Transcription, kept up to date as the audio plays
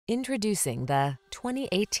Introducing the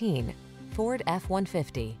 2018 Ford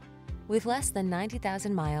F-150. With less than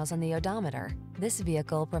 90,000 miles on the odometer, this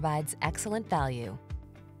vehicle provides excellent value.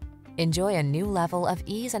 Enjoy a new level of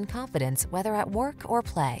ease and confidence whether at work or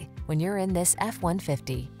play when you're in this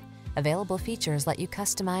F-150. Available features let you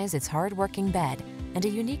customize its hard-working bed, and a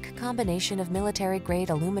unique combination of military-grade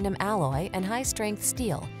aluminum alloy and high-strength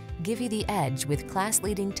steel give you the edge with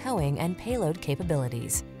class-leading towing and payload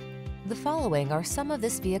capabilities. The following are some of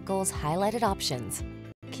this vehicle's highlighted options: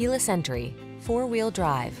 keyless entry, four-wheel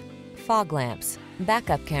drive, fog lamps,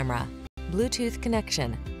 backup camera, Bluetooth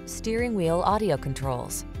connection, steering wheel audio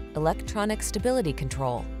controls, electronic stability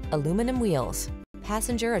control, aluminum wheels,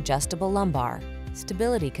 passenger adjustable lumbar,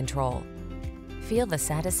 stability control. Feel the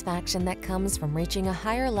satisfaction that comes from reaching a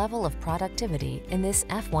higher level of productivity in this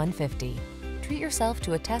F-150. Treat yourself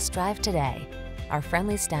to a test drive today. Our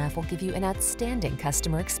friendly staff will give you an outstanding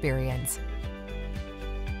customer experience.